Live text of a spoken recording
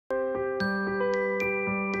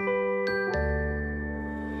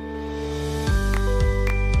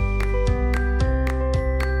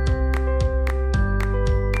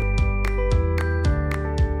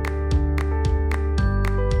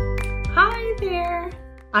there,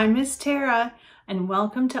 I'm Miss Tara and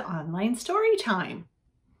welcome to Online Storytime.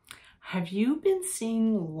 Have you been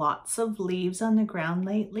seeing lots of leaves on the ground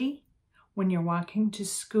lately when you're walking to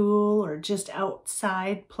school or just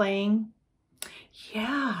outside playing?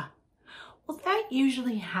 Yeah, well that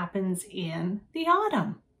usually happens in the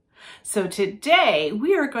autumn. So today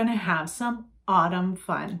we are going to have some autumn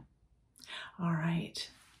fun. All right,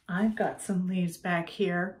 I've got some leaves back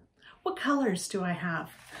here. What colors do I have?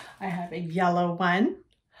 I have a yellow one,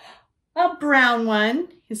 a brown one,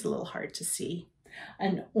 he's a little hard to see,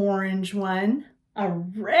 an orange one, a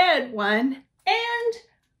red one, and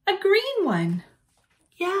a green one.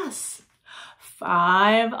 Yes,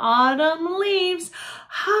 5 autumn leaves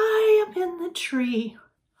high up in the tree.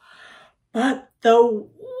 But the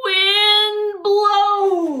wind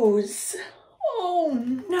blows.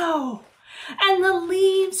 Oh no. And the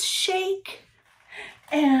leaves shake.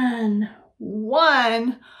 And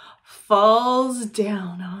one falls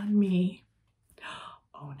down on me.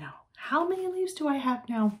 Oh no. How many leaves do I have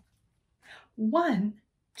now? 1,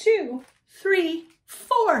 2, 3,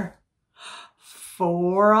 4.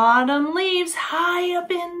 4 autumn leaves high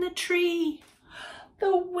up in the tree.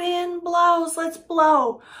 The wind blows. Let's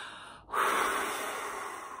blow.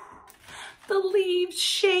 The leaves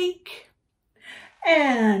shake.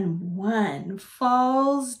 And one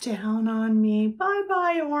falls down on me.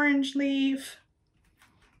 Bye-bye, orange leaf.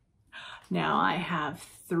 Now I have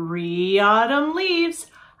 3 autumn leaves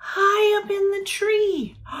high up in the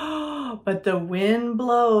tree. But the wind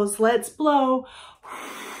blows. Let's blow.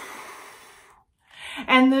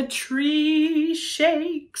 And the tree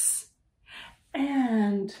shakes.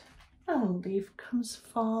 And a leaf comes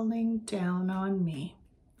falling down on me.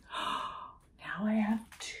 Now I have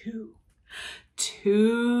 2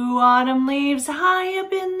 autumn leaves high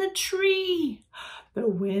up in the tree. The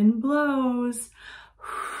wind blows.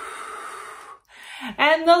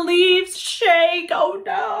 And the leaves shake. Oh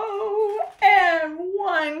no. And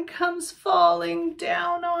one comes falling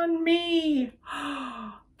down on me.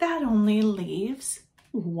 That only leaves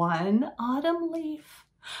 1 autumn leaf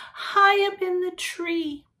high up in the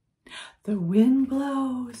tree. The wind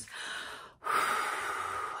blows.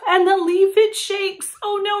 And the leaf, it shakes.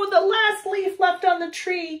 Oh no, the last leaf left on the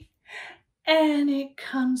tree. And it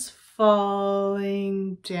comes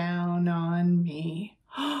falling down on me.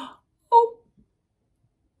 Oh,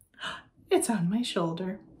 it's on my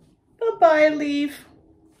shoulder. Bye-bye, leaf.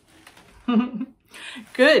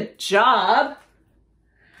 Good job.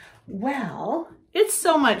 Well, it's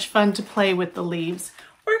so much fun to play with the leaves.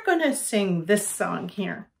 We're going to sing this song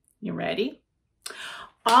here. You ready?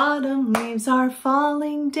 Autumn leaves are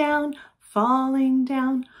falling down, falling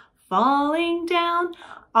down, falling down.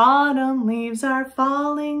 Autumn leaves are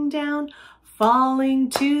falling down,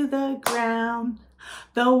 falling to the ground.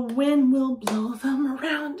 The wind will blow them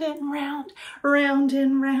round and round, round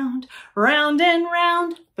and round, round and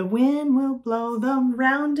round. The wind will blow them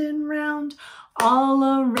round and round, all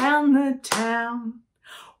around the town.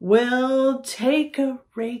 We'll take a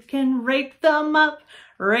rake and rake them up,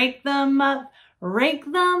 rake them up,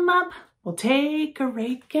 rake them up. We'll take a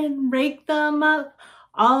rake and rake them up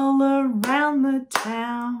all around the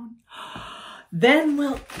town. Then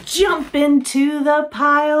we'll jump into the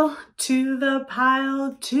pile, to the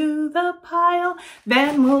pile, to the pile.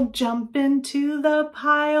 Then we'll jump into the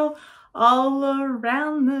pile all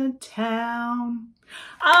around the town.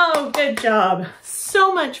 Oh, good job.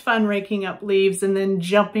 So much fun raking up leaves and then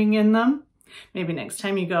jumping in them. Maybe next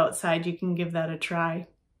time you go outside, you can give that a try.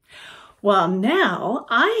 Well, now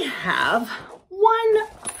I have one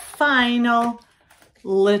final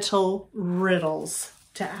little riddles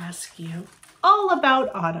to ask you, all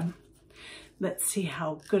about autumn. Let's see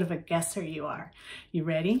how good of a guesser you are. You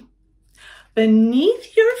ready?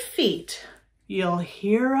 Beneath your feet, you'll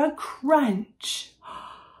hear a crunch.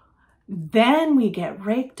 Then we get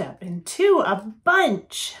raked up into a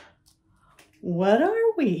bunch. What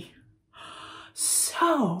are we?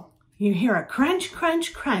 So, you hear a crunch,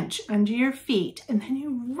 crunch, crunch under your feet, and then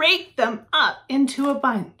you rake them up into a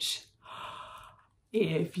bunch.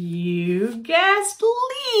 If you guessed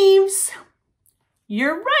leaves,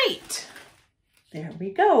 you're right. There we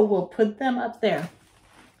go. We'll put them up there.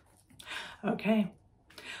 Okay,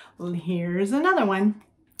 well, here's another one.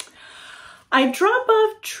 I drop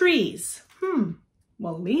off trees.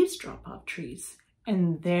 Well, leaves drop off trees.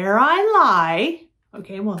 And there I lie.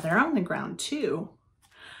 Okay, well, they're on the ground too.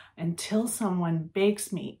 Until someone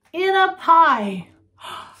bakes me in a pie.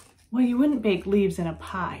 Well, you wouldn't bake leaves in a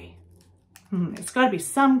pie. It's got to be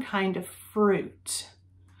some kind of fruit.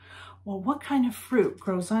 Well, what kind of fruit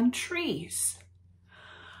grows on trees?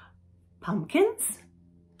 Pumpkins?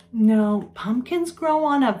 No, pumpkins grow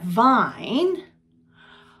on a vine.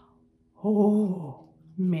 Oh,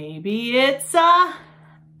 maybe it's a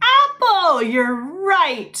apple. You're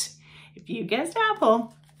right. If you guessed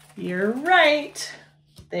apple, you're right.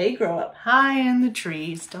 They grow up high in the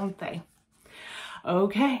trees, don't they?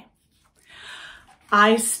 Okay.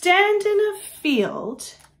 I stand in a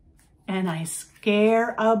field and I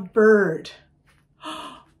scare a bird,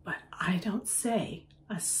 but I don't say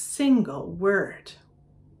a single word.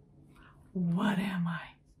 What am I?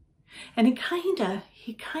 And he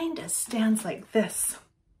kinda stands like this.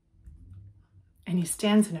 And he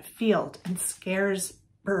stands in a field and scares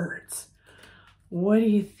birds. What do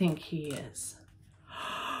you think he is?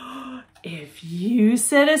 If you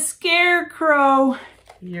said a scarecrow,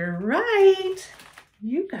 you're right.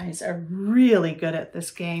 You guys are really good at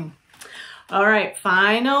this game. All right,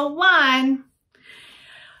 final one.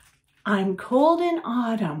 I'm cold in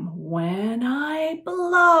autumn when I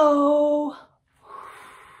blow.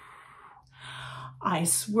 I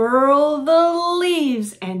swirl the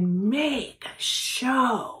leaves and make a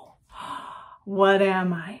show. What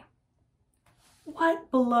am I?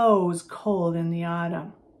 What blows cold in the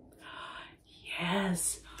autumn?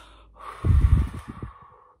 Yes,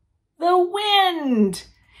 the wind.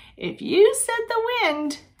 If you said the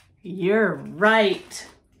wind, you're right.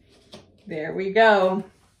 There we go.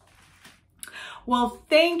 Well,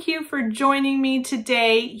 thank you for joining me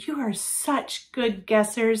today. You are such good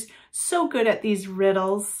guessers, so good at these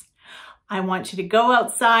riddles. I want you to go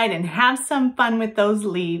outside and have some fun with those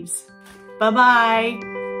leaves.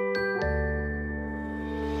 Bye-bye.